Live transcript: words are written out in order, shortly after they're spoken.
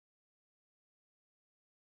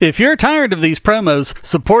If you're tired of these promos,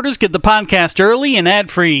 supporters get the podcast early and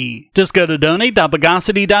ad-free. Just go to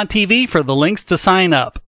donate.bogosity.tv for the links to sign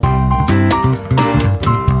up.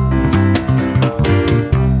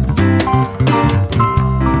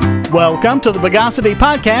 Welcome to the Bogosity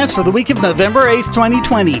podcast for the week of November 8th,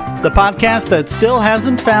 2020. The podcast that still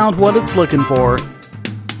hasn't found what it's looking for.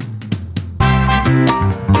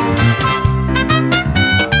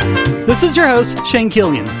 This is your host, Shane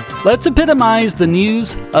Killian. Let's epitomize the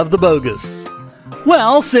news of the bogus.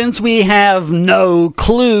 Well, since we have no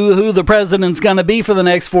clue who the president's going to be for the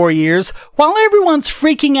next 4 years, while everyone's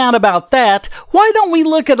freaking out about that, why don't we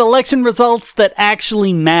look at election results that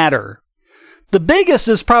actually matter? The biggest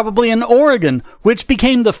is probably in Oregon, which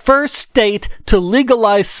became the first state to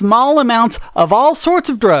legalize small amounts of all sorts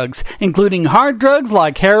of drugs, including hard drugs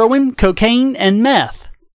like heroin, cocaine, and meth.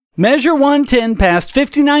 Measure 110 passed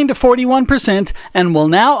 59 to 41% and will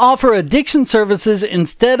now offer addiction services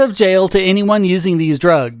instead of jail to anyone using these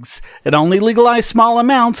drugs. It only legalized small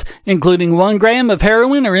amounts, including 1 gram of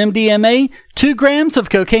heroin or MDMA, 2 grams of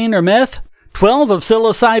cocaine or meth, 12 of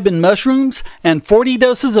psilocybin mushrooms, and 40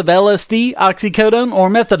 doses of LSD, oxycodone, or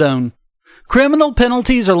methadone. Criminal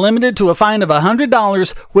penalties are limited to a fine of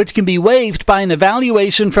 $100, which can be waived by an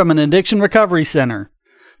evaluation from an addiction recovery center.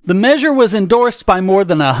 The measure was endorsed by more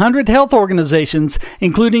than 100 health organizations,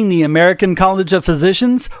 including the American College of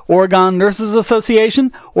Physicians, Oregon Nurses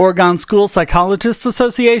Association, Oregon School Psychologists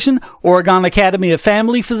Association, Oregon Academy of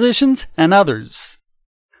Family Physicians, and others.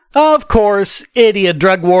 Of course, idiot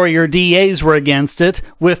drug warrior DAs were against it,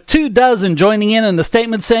 with 24 joining in a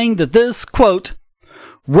statement saying that this, quote,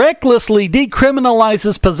 recklessly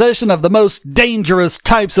decriminalizes possession of the most dangerous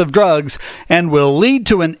types of drugs and will lead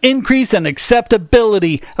to an increase in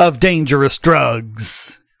acceptability of dangerous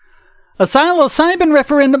drugs. A psilocybin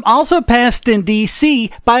referendum also passed in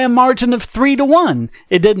D.C. by a margin of 3-1.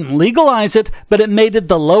 It didn't legalize it, but it made it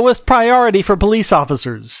the lowest priority for police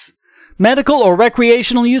officers. Medical or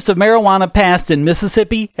recreational use of marijuana passed in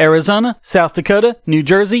Mississippi, Arizona, South Dakota, New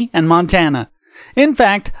Jersey, and Montana. In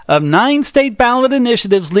fact, of 9 state ballot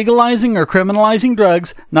initiatives legalizing or criminalizing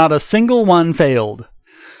drugs, not a single one failed.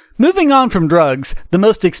 Moving on from drugs, the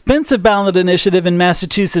most expensive ballot initiative in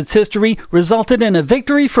Massachusetts history resulted in a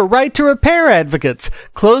victory for right to repair advocates,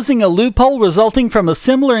 closing a loophole resulting from a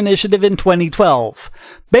similar initiative in 2012.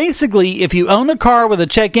 Basically, if you own a car with a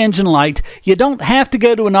check engine light, you don't have to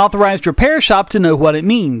go to an authorized repair shop to know what it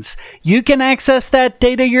means. You can access that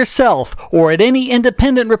data yourself or at any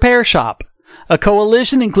independent repair shop. A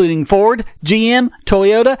coalition including Ford, GM,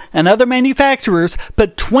 Toyota, and other manufacturers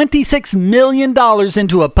put $26 million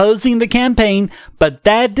into opposing the campaign, but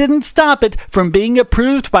that didn't stop it from being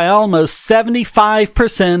approved by almost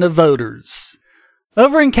 75% of voters.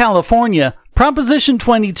 Over in California, Proposition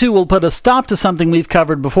 22 will put a stop to something we've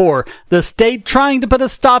covered before, the state trying to put a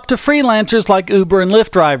stop to freelancers like Uber and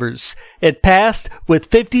Lyft drivers. It passed with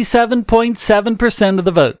 57.7% of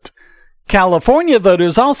the vote. California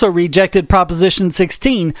voters also rejected Proposition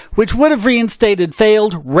 16, which would have reinstated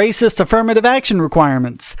failed, racist affirmative action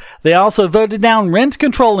requirements. They also voted down rent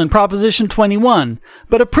control in Proposition 21,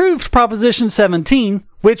 but approved Proposition 17,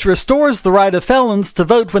 which restores the right of felons to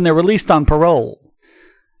vote when they're released on parole.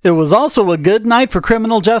 It was also a good night for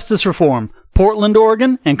criminal justice reform. Portland,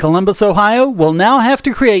 Oregon, and Columbus, Ohio will now have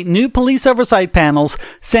to create new police oversight panels.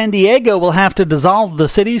 San Diego will have to dissolve the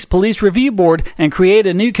city's police review board and create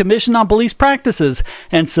a new commission on police practices,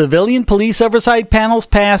 and civilian police oversight panels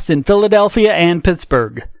passed in Philadelphia and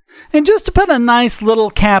Pittsburgh. And just to put a nice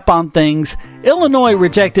little cap on things, Illinois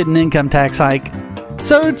rejected an income tax hike.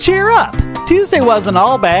 So cheer up! Tuesday wasn't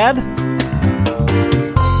all bad.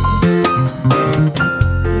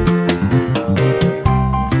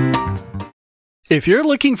 If you're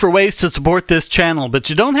looking for ways to support this channel, but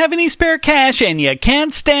you don't have any spare cash and you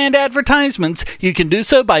can't stand advertisements, you can do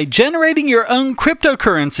so by generating your own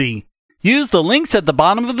cryptocurrency. Use the links at the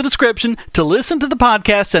bottom of the description to listen to the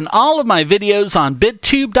podcast and all of my videos on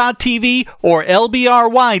bittube.tv or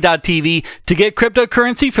lbry.tv to get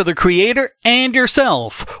cryptocurrency for the creator and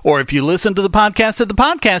yourself. Or if you listen to the podcast at the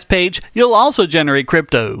podcast page, you'll also generate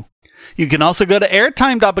crypto. You can also go to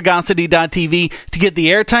airtime.bogosity.tv to get the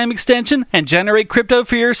airtime extension and generate crypto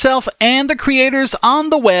for yourself and the creators on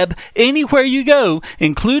the web anywhere you go,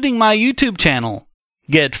 including my YouTube channel.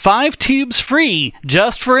 Get 5 tubes free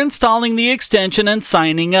just for installing the extension and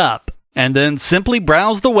signing up, and then simply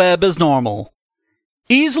browse the web as normal.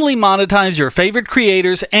 Easily monetize your favorite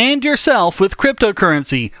creators and yourself with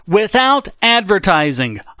cryptocurrency without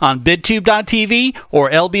advertising on bittube.tv or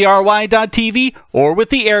lbry.tv or with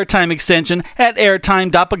the airtime extension at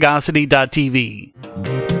airtime.bogosity.tv.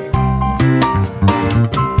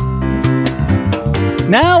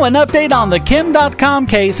 Now an update on the Kim.com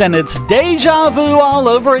case, and it's deja vu all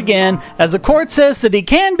over again as a court says that he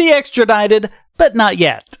can be extradited, but not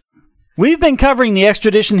yet. We've been covering the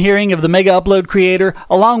extradition hearing of the Mega Upload creator,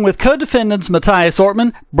 along with co-defendants Matthias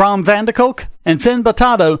Ortman, Bram van de Kolk, and Finn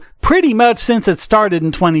Batato, pretty much since it started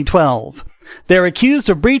in 2012. They're accused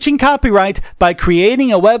of breaching copyright by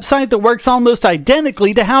creating a website that works almost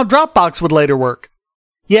identically to how Dropbox would later work.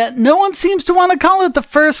 Yet no one seems to want to call it the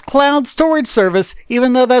first cloud storage service,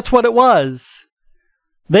 even though that's what it was.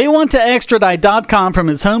 They want to extradite Dotcom from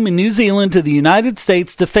his home in New Zealand to the United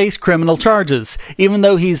States to face criminal charges, even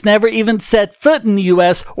though he's never even set foot in the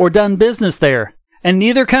US or done business there. And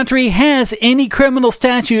neither country has any criminal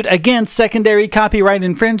statute against secondary copyright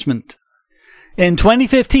infringement. In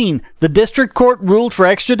 2015, the district court ruled for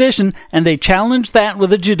extradition, and they challenged that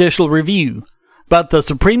with a judicial review. But the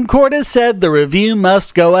Supreme Court has said the review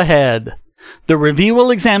must go ahead. The review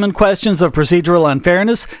will examine questions of procedural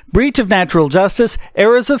unfairness, breach of natural justice,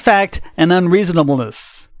 errors of fact, and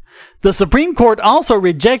unreasonableness. The Supreme Court also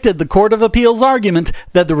rejected the Court of Appeals' argument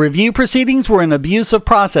that the review proceedings were an abuse of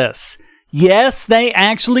process. Yes, they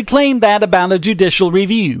actually claimed that about a judicial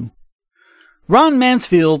review. Ron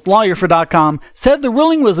Mansfield, lawyer for Dotcom, said the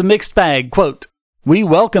ruling was a mixed bag, quote, "We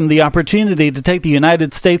welcome the opportunity to take the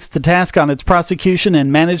United States to task on its prosecution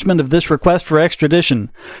and management of this request for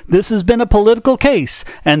extradition. This has been a political case,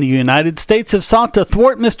 and the United States have sought to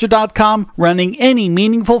thwart Mr. Dotcom running any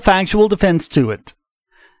meaningful factual defense to it."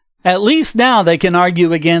 At least now they can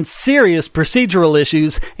argue against serious procedural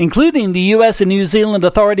issues, including the U.S. and New Zealand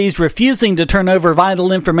authorities refusing to turn over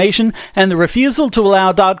vital information and the refusal to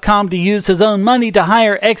allow Dotcom to use his own money to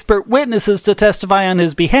hire expert witnesses to testify on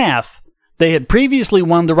his behalf. They had previously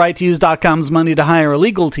won the right to use Dotcom's money to hire a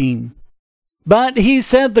legal team. But he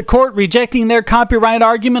said the court rejecting their copyright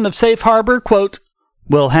argument of safe harbor, quote,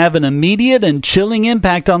 "will have an immediate and chilling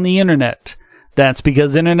impact on the internet. That's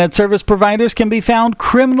because internet service providers can be found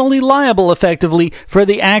criminally liable effectively for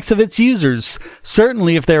the acts of its users,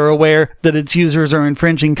 certainly if they're aware that its users are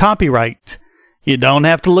infringing copyright. You don't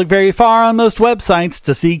have to look very far on most websites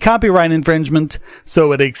to see copyright infringement,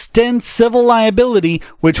 so it extends civil liability,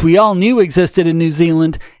 which we all knew existed in New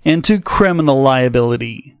Zealand, into criminal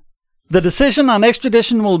liability." The decision on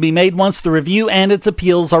extradition will be made once the review and its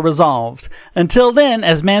appeals are resolved. Until then,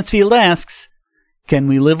 as Mansfield asks, can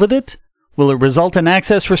we live with it? Will it result in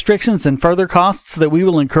access restrictions and further costs that we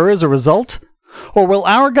will incur as a result? Or will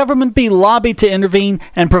our government be lobbied to intervene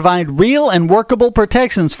and provide real and workable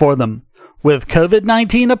protections for them? With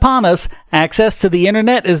COVID-19 upon us, access to the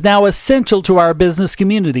internet is now essential to our business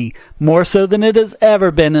community, more so than it has ever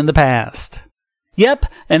been in the past. Yep,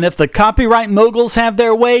 and if the copyright moguls have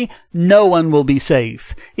their way, no one will be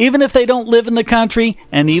safe, even if they don't live in the country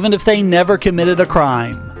and even if they never committed a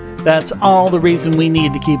crime. That's all the reason we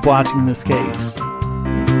need to keep watching this case.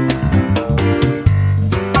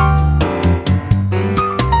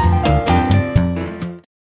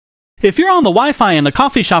 If you're on the Wi-Fi in a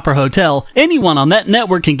coffee shop or hotel, anyone on that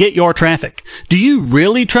network can get your traffic. Do you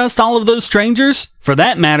really trust all of those strangers? For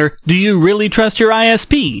that matter, do you really trust your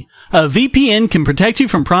ISP? A VPN can protect you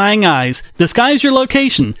from prying eyes, disguise your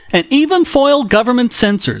location, and even foil government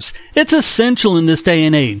censors. It's essential in this day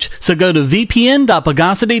and age, so go to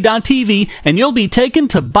vpn.bogosity.tv and you'll be taken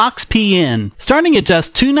to BoxPN. Starting at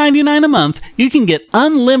just $2.99 a month, you can get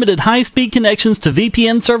unlimited high-speed connections to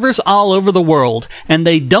VPN servers all over the world, and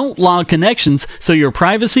they don't log connections, so your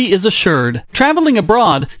privacy is assured. Traveling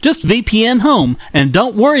abroad, just VPN home, and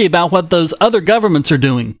don't worry about what those other governments are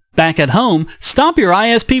doing. Back at home, stop your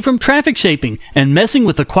ISP from traffic shaping and messing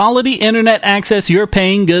with the quality internet access you're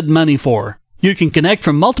paying good money for. You can connect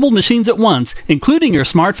from multiple machines at once, including your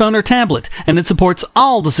smartphone or tablet, and it supports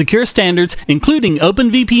all the secure standards, including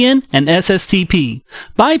OpenVPN and SSTP.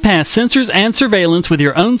 Bypass censors and surveillance with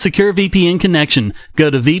your own secure VPN connection. Go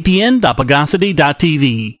to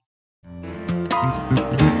vpn.bogosity.tv.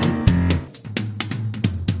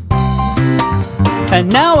 And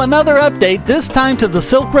now another update, this time to the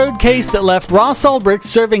Silk Road case that left Ross Ulbricht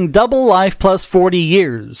serving double life plus 40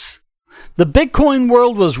 years. The Bitcoin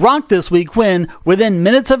world was rocked this week when, within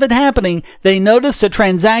minutes of it happening, they noticed a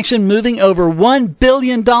transaction moving over $1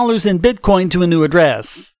 billion in Bitcoin to a new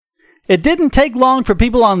address. It didn't take long for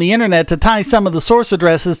people on the internet to tie some of the source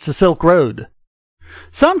addresses to Silk Road.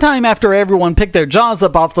 Sometime after everyone picked their jaws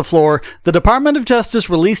up off the floor, the Department of Justice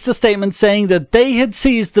released a statement saying that they had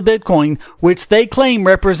seized the Bitcoin, which they claim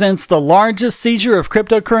represents the largest seizure of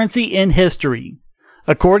cryptocurrency in history.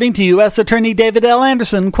 According to U.S. Attorney David L.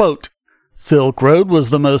 Anderson, quote, Silk Road was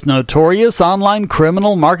the most notorious online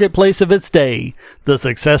criminal marketplace of its day. The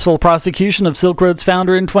successful prosecution of Silk Road's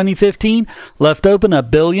founder in 2015 left open a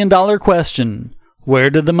billion-dollar question. Where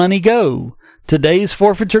did the money go? Today's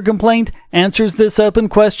forfeiture complaint answers this open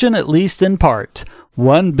question, at least in part.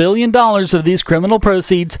 $1 billion of these criminal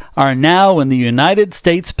proceeds are now in the United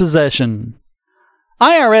States' possession.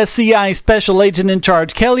 IRS-CI Special Agent in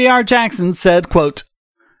Charge Kelly R. Jackson said, quote,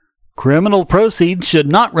 "Criminal proceeds should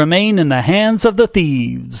not remain in the hands of the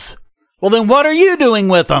thieves." Well, then what are you doing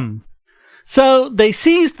with them? So they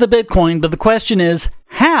seized the Bitcoin, but the question is,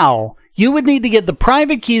 how? You would need to get the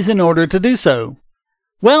private keys in order to do so.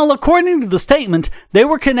 Well, according to the statement, they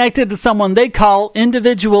were connected to someone they call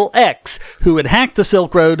Individual X, who had hacked the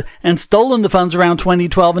Silk Road and stolen the funds around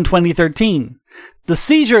 2012 and 2013. The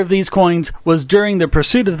seizure of these coins was during the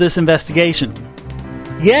pursuit of this investigation.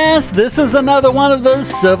 Yes, this is another one of those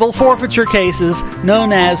civil forfeiture cases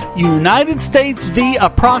known as United States v.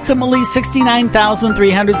 approximately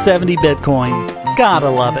 69,370 Bitcoin.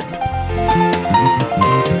 Gotta love it.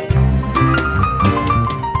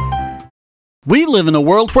 We live in a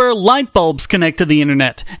world where light bulbs connect to the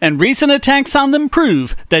internet, and recent attacks on them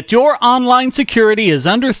prove that your online security is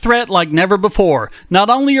under threat like never before.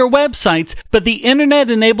 Not only your websites, but the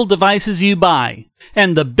internet-enabled devices you buy.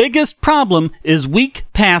 And the biggest problem is weak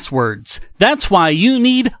passwords. That's why you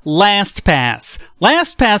need LastPass.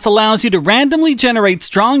 LastPass allows you to randomly generate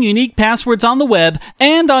strong, unique passwords on the web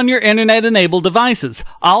and on your internet-enabled devices,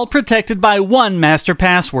 all protected by one master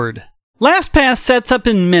password. LastPass sets up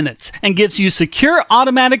in minutes and gives you secure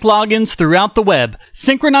automatic logins throughout the web,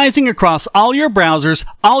 synchronizing across all your browsers,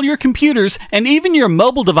 all your computers, and even your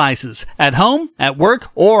mobile devices, at home, at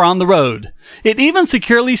work, or on the road. It even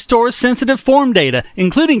securely stores sensitive form data,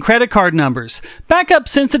 including credit card numbers, backup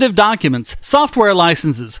sensitive documents, software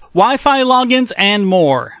licenses, Wi-Fi logins, and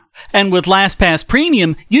more. And with LastPass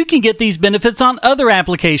Premium, you can get these benefits on other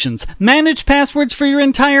applications, manage passwords for your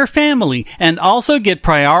entire family, and also get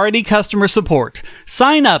priority customer support.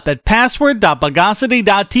 Sign up at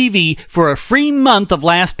password.bogosity.tv for a free month of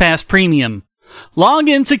LastPass Premium. Log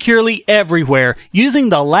in securely everywhere using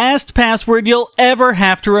the last password you'll ever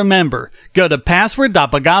have to remember. Go to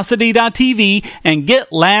password.bogosity.tv and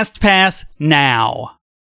get LastPass now.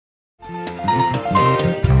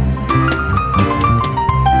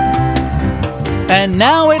 And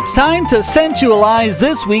now it's time to sensualize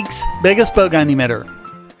this week's Biggest Bogon Emitter.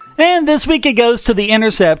 And this week it goes to The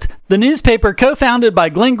Intercept, the newspaper co-founded by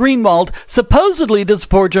Glenn Greenwald, supposedly to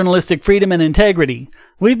support journalistic freedom and integrity.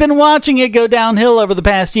 We've been watching it go downhill over the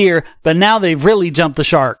past year, but now they've really jumped the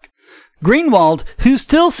shark. Greenwald, who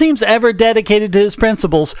still seems ever dedicated to his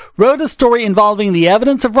principles, wrote a story involving the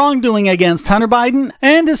evidence of wrongdoing against Hunter Biden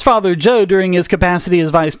and his father Joe during his capacity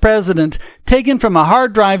as vice president, taken from a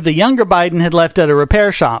hard drive the younger Biden had left at a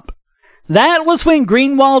repair shop. That was when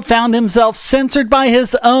Greenwald found himself censored by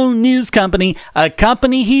his own news company, a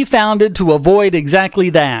company he founded to avoid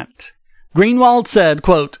exactly that. Greenwald said,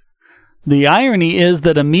 quote, "The irony is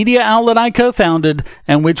that a media outlet I co-founded,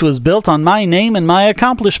 and which was built on my name and my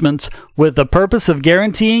accomplishments, with the purpose of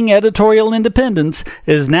guaranteeing editorial independence,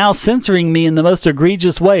 is now censoring me in the most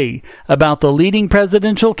egregious way about the leading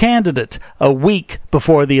presidential candidate a week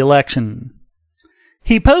before the election."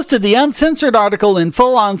 He posted the uncensored article in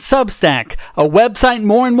full on Substack, a website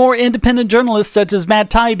more and more independent journalists such as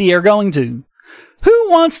Matt Taibbi are going to.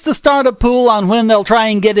 Who wants to start a pool on when they'll try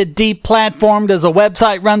and get it deplatformed as a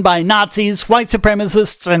website run by Nazis, white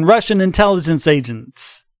supremacists, and Russian intelligence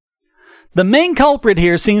agents? The main culprit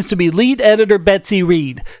here seems to be lead editor Betsy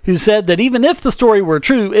Reed, who said that even if the story were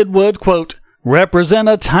true, it would, quote, "represent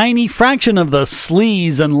a tiny fraction of the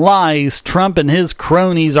sleaze and lies Trump and his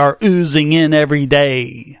cronies are oozing in every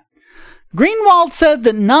day." Greenwald said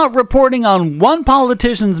that not reporting on one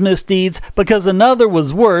politician's misdeeds because another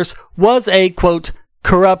was worse was a, quote,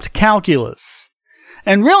 "corrupt calculus."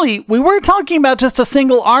 And really, we were talking about just a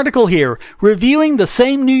single article here, reviewing the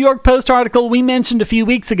same New York Post article we mentioned a few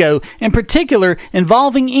weeks ago, in particular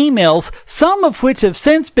involving emails, some of which have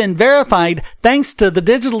since been verified thanks to the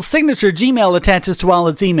digital signature Gmail attaches to all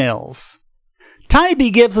its emails. Taibbi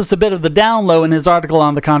gives us a bit of the down low in his article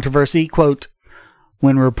on the controversy, quote,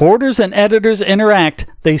 "When reporters and editors interact,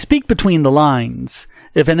 they speak between the lines.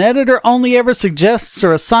 If an editor only ever suggests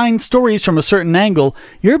or assigns stories from a certain angle,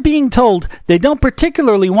 you're being told they don't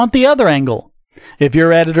particularly want the other angle. If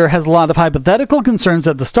your editor has a lot of hypothetical concerns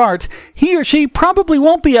at the start, he or she probably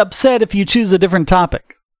won't be upset if you choose a different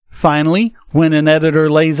topic." Finally, when an editor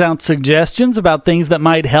lays out suggestions about things that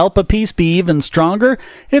might help a piece be even stronger,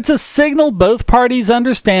 it's a signal both parties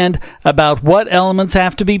understand about what elements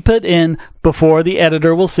have to be put in before the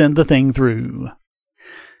editor will send the thing through.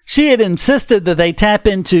 She had insisted that they tap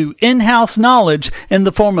into in-house knowledge in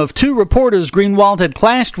the form of 2 reporters Greenwald had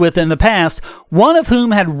clashed with in the past, one of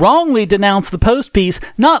whom had wrongly denounced the Post piece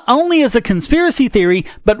not only as a conspiracy theory,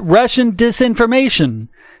 but Russian disinformation.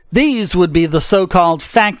 These would be the so-called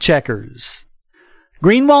fact-checkers.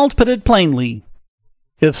 Greenwald put it plainly.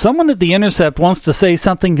 If someone at the Intercept wants to say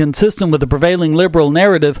something consistent with the prevailing liberal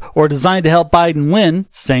narrative or designed to help Biden win,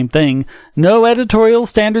 same thing, no editorial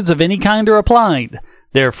standards of any kind are applied.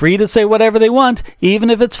 They're free to say whatever they want, even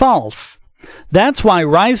if it's false. That's why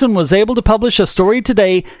Risen was able to publish a story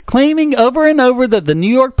today claiming over and over that the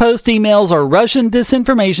New York Post emails are Russian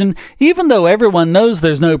disinformation, even though everyone knows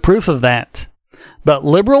there's no proof of that. But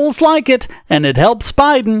liberals like it, and it helps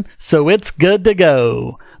Biden, so it's good to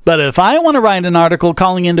go. But if I want to write an article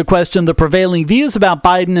calling into question the prevailing views about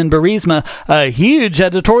Biden and Burisma, a huge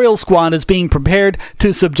editorial squad is being prepared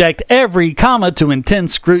to subject every comma to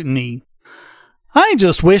intense scrutiny. I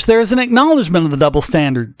just wish there was an acknowledgement of the double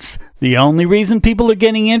standards. The only reason people are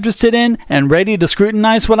getting interested in and ready to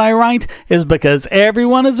scrutinize what I write is because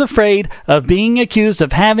everyone is afraid of being accused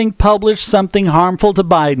of having published something harmful to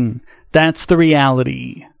Biden. That's the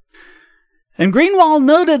reality. And Greenwald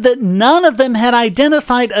noted that none of them had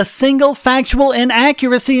identified a single factual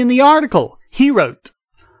inaccuracy in the article. He wrote,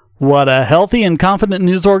 "What a healthy and confident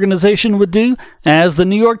news organization would do, as the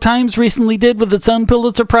New York Times recently did with its own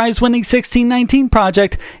Pulitzer Prize-winning 1619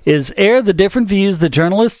 project, is air the different views the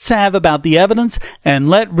journalists have about the evidence and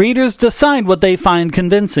let readers decide what they find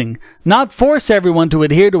convincing, not force everyone to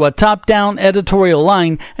adhere to a top-down editorial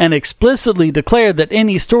line and explicitly declare that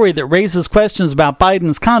any story that raises questions about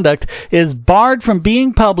Biden's conduct is barred from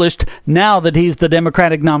being published now that he's the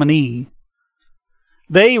Democratic nominee."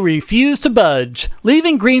 They refused to budge,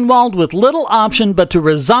 leaving Greenwald with little option but to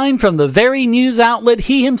resign from the very news outlet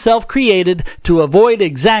he himself created to avoid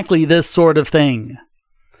exactly this sort of thing.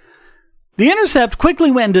 The Intercept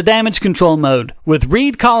quickly went into damage control mode, with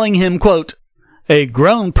Reed calling him, quote, "a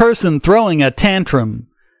grown person throwing a tantrum."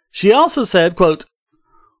 She also said, quote,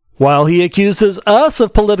 "While he accuses us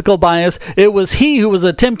of political bias, it was he who was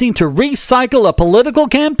attempting to recycle a political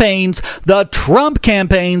campaigns, the Trump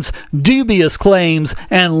campaign's dubious claims,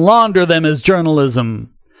 and launder them as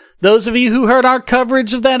journalism." Those of you who heard our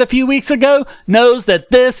coverage of that a few weeks ago knows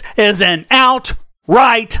that this is an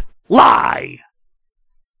outright lie.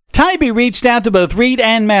 Tybee reached out to both Reed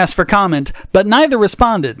and Mass for comment, but neither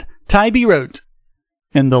responded. Tybee wrote,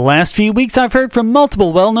 "In the last few weeks, I've heard from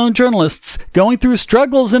multiple well-known journalists going through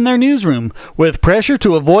struggles in their newsroom, with pressure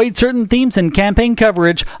to avoid certain themes in campaign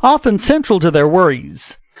coverage often central to their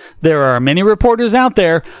worries. There are many reporters out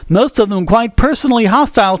there, most of them quite personally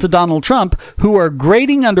hostile to Donald Trump, who are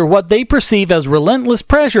grating under what they perceive as relentless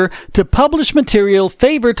pressure to publish material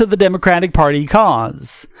favor to the Democratic Party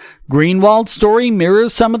cause. Greenwald's story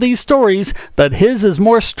mirrors some of these stories, but his is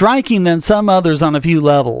more striking than some others on a few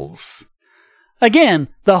levels." Again,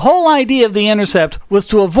 the whole idea of The Intercept was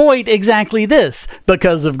to avoid exactly this,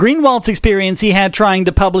 because of Greenwald's experience he had trying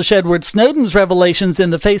to publish Edward Snowden's revelations in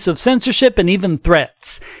the face of censorship and even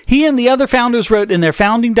threats. He and the other founders wrote in their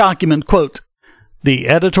founding document, quote, "The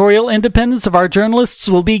editorial independence of our journalists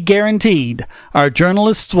will be guaranteed. Our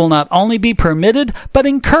journalists will not only be permitted, but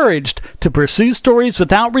encouraged to pursue stories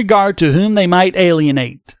without regard to whom they might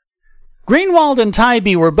alienate." Greenwald and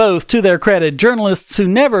Tybee were both, to their credit, journalists who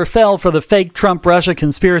never fell for the fake Trump-Russia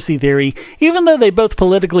conspiracy theory, even though they both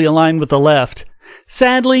politically aligned with the left.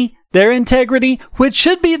 Sadly, their integrity, which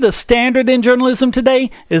should be the standard in journalism today,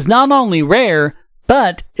 is not only rare,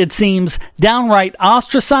 but, it seems, downright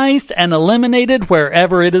ostracized and eliminated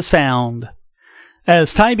wherever it is found.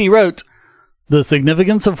 As Tybee wrote, "The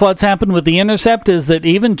significance of what's happened with The Intercept is that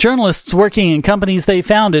even journalists working in companies they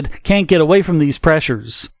founded can't get away from these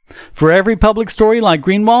pressures. For every public story like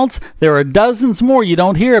Greenwald's, there are dozens more you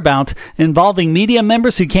don't hear about, involving media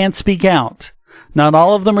members who can't speak out. Not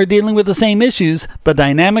all of them are dealing with the same issues, but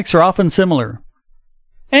dynamics are often similar.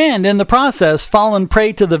 And in the process, fallen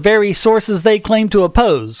prey to the very sources they claim to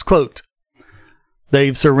oppose." Quote,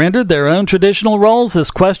 "They've surrendered their own traditional roles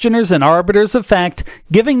as questioners and arbiters of fact,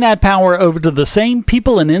 giving that power over to the same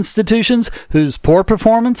people and institutions whose poor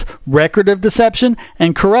performance, record of deception,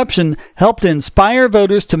 and corruption helped inspire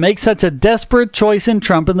voters to make such a desperate choice in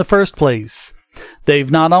Trump in the first place. They've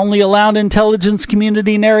not only allowed intelligence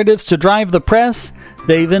community narratives to drive the press,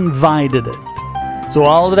 they've invited it." So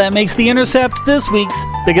all of that makes The Intercept this week's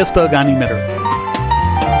Biggest Bogon Emitter.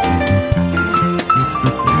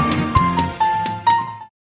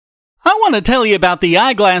 want to tell you about the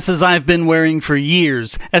eyeglasses I've been wearing for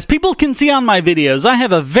years. As people can see on my videos, I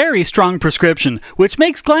have a very strong prescription, which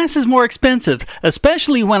makes glasses more expensive,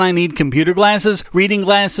 especially when I need computer glasses, reading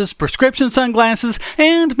glasses, prescription sunglasses,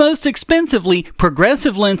 and most expensively,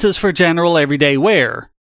 progressive lenses for general everyday wear.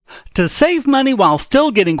 To save money while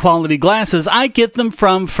still getting quality glasses, I get them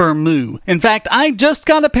from Firmoo. In fact, I just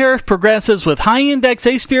got a pair of progressives with high-index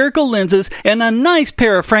aspherical lenses and a nice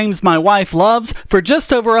pair of frames my wife loves for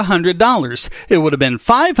just over $100. It would have been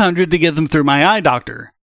 $500 to get them through my eye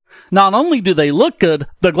doctor. Not only do they look good,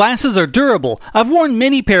 the glasses are durable. I've worn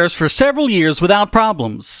many pairs for several years without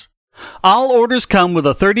problems. All orders come with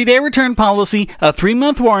a 30-day return policy, a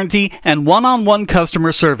 3-month warranty, and one-on-one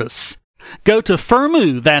customer service. Go to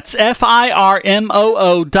Firmoo, that's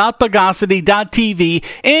FIRMOO.Bogosity.tv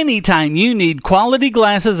anytime you need quality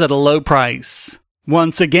glasses at a low price.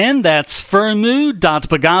 Once again, that's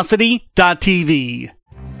Firmoo.Bogosity.tv.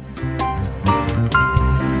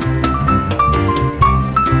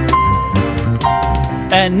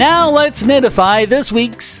 And now let's nittify this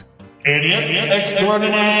week's Idiot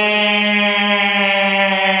Extraordinaire.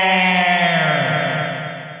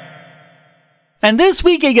 And this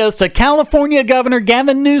week it goes to California Governor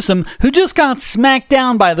Gavin Newsom, who just got smacked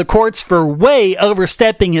down by the courts for way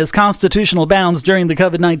overstepping his constitutional bounds during the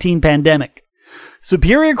COVID-19 pandemic.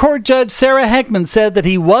 Superior Court Judge Sarah Heckman said that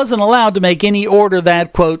he wasn't allowed to make any order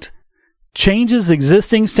that, quote, changes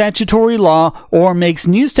existing statutory law or makes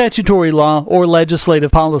new statutory law or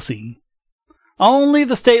legislative policy. Only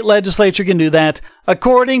the state legislature can do that,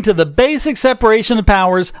 according to the basic separation of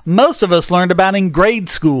powers most of us learned about in grade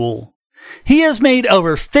school. He has made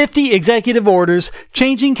over 50 executive orders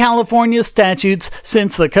changing California's statutes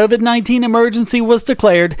since the COVID-19 emergency was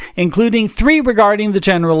declared, including 3 regarding the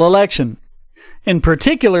general election. In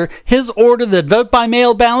particular, his order that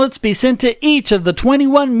vote-by-mail ballots be sent to each of the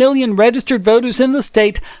 21 million registered voters in the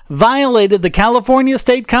state violated the California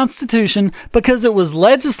state constitution because it was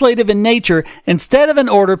legislative in nature instead of an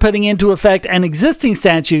order putting into effect an existing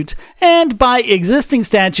statute, and by existing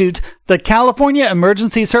statute, the California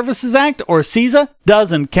Emergency Services Act, or CESA,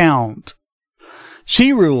 doesn't count.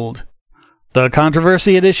 She ruled, the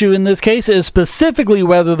controversy at issue in this case is specifically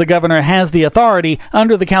whether the governor has the authority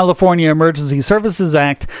under the California Emergency Services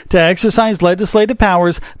Act to exercise legislative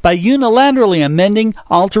powers by unilaterally amending,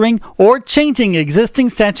 altering, or changing existing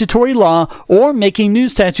statutory law or making new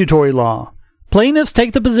statutory law. Plaintiffs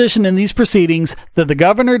take the position in these proceedings that the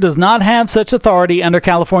governor does not have such authority under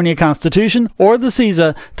California Constitution or the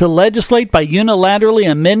CESA to legislate by unilaterally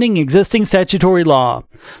amending existing statutory law.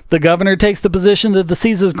 The governor takes the position that the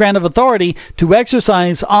CESA's grant of authority to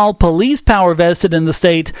exercise all police power vested in the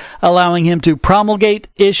state, allowing him to promulgate,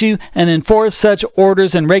 issue, and enforce such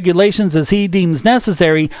orders and regulations as he deems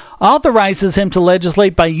necessary, authorizes him to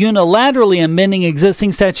legislate by unilaterally amending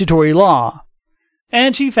existing statutory law.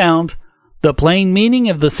 And she found, the plain meaning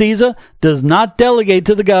of the CESA does not delegate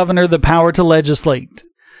to the governor the power to legislate.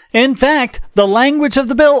 In fact, the language of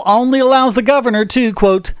the bill only allows the governor to,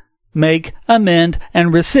 quote, make, amend,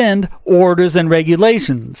 and rescind orders and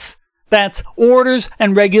regulations. That's orders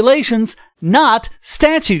and regulations, not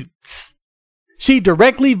statutes. She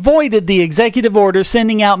directly voided the executive order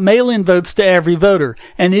sending out mail-in votes to every voter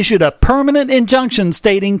and issued a permanent injunction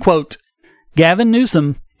stating, quote, Gavin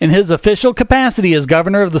Newsom, in his official capacity as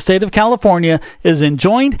governor of the state of California, is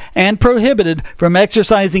enjoined and prohibited from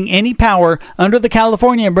exercising any power under the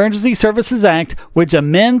California Emergency Services Act which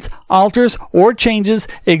amends, alters, or changes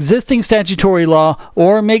existing statutory law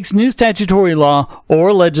or makes new statutory law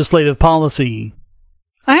or legislative policy.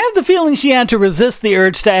 I have the feeling she had to resist the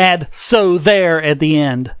urge to add "so there" at the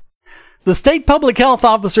end. The state public health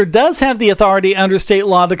officer does have the authority under state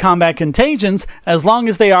law to combat contagions as long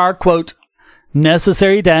as they are, quote,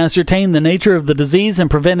 necessary to ascertain the nature of the disease and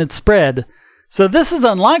prevent its spread. So this is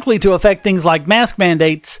unlikely to affect things like mask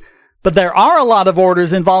mandates, but there are a lot of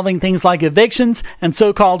orders involving things like evictions and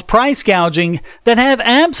so-called price gouging that have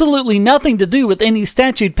absolutely nothing to do with any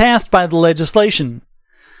statute passed by the legislation.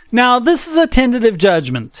 Now, this is a tentative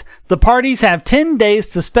judgment. The parties have 10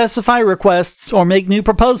 days to specify requests or make new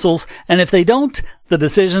proposals, and if they don't, the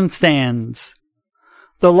decision stands.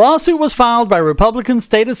 The lawsuit was filed by Republican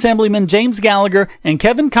State Assemblyman James Gallagher and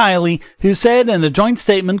Kevin Kiley, who said in a joint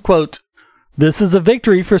statement, quote, this is a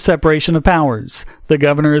victory for separation of powers. The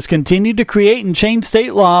governor has continued to create and change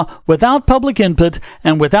state law without public input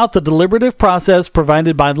and without the deliberative process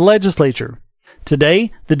provided by the legislature.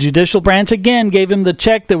 Today, the judicial branch again gave him the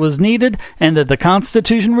check that was needed and that the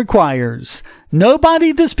Constitution requires.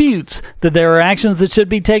 Nobody disputes that there are actions that should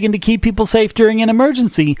be taken to keep people safe during an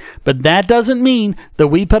emergency, but that doesn't mean that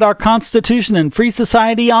we put our Constitution and free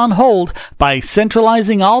society on hold by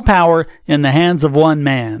centralizing all power in the hands of one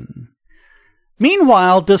man.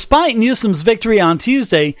 Meanwhile, despite Newsom's victory on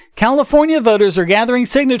Tuesday, California voters are gathering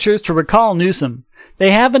signatures to recall Newsom.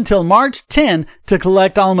 They have until March 10 to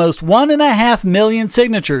collect almost 1.5 million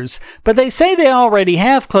signatures, but they say they already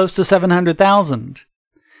have close to 700,000.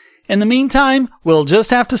 In the meantime, we'll just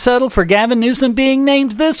have to settle for Gavin Newsom being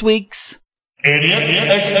named this week's Idiot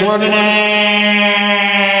Extraordinaire.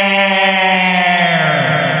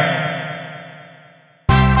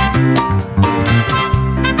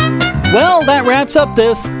 Well, that wraps up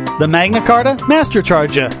the Magna Carta Master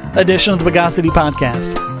Charja edition of the Bogosity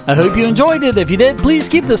podcast. I hope you enjoyed it. If you did, please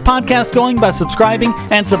keep this podcast going by subscribing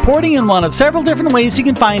and supporting in one of several different ways you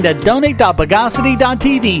can find at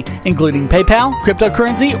donate.bogosity.tv, including PayPal,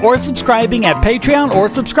 cryptocurrency, or subscribing at Patreon or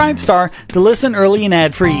Subscribestar to listen early and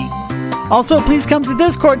ad-free. Also, please come to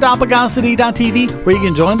discord.bogosity.tv where you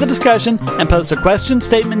can join the discussion and post a question,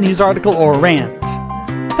 statement, news article, or rant.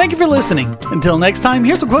 Thank you for listening. Until next time,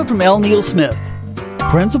 here's a quote from L. Neil Smith.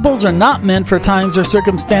 Principles are not meant for times or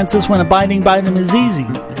circumstances when abiding by them is easy.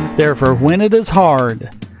 They're for when it is hard.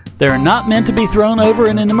 They are not meant to be thrown over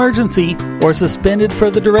in an emergency or suspended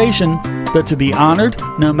for the duration, but to be honored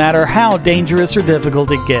no matter how dangerous or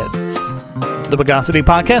difficult it gets. The Bogosity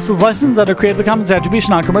podcast is licensed under Creative Commons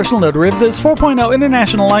Attribution Non-Commercial No Derivatives 4.0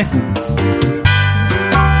 International License.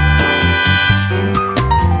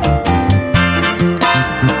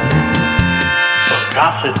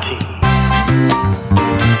 Bogosity.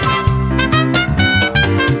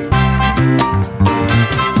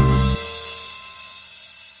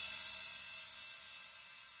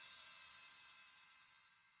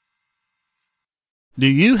 Do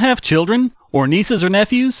you have children, or nieces or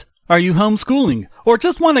nephews? Are you homeschooling, or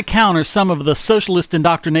just want to counter some of the socialist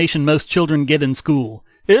indoctrination most children get in school?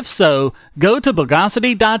 If so, go to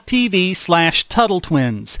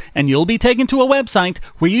bogosity.tv/TuttleTwins, and you'll be taken to a website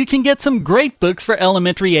where you can get some great books for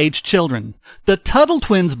elementary-age children. The Tuttle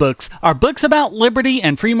Twins books are books about liberty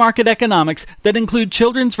and free market economics that include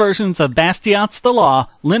children's versions of Bastiat's The Law,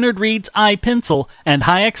 Leonard Read's I, Pencil, and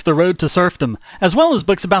Hayek's The Road to Serfdom, as well as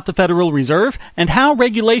books about the Federal Reserve and how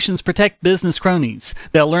regulations protect business cronies.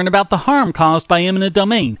 They'll learn about the harm caused by eminent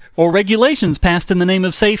domain, or regulations passed in the name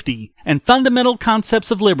of safety, and fundamental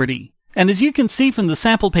concepts of liberty. And as you can see from the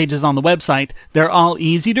sample pages on the website, they're all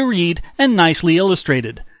easy to read and nicely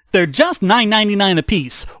illustrated. They're just $9.99 a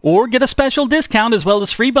piece, or get a special discount as well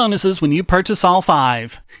as free bonuses when you purchase all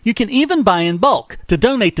 5. You can even buy in bulk to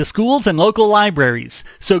donate to schools and local libraries.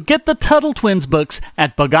 So get the Tuttle Twins books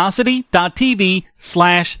at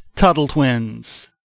bogosity.tv/TuttleTwins.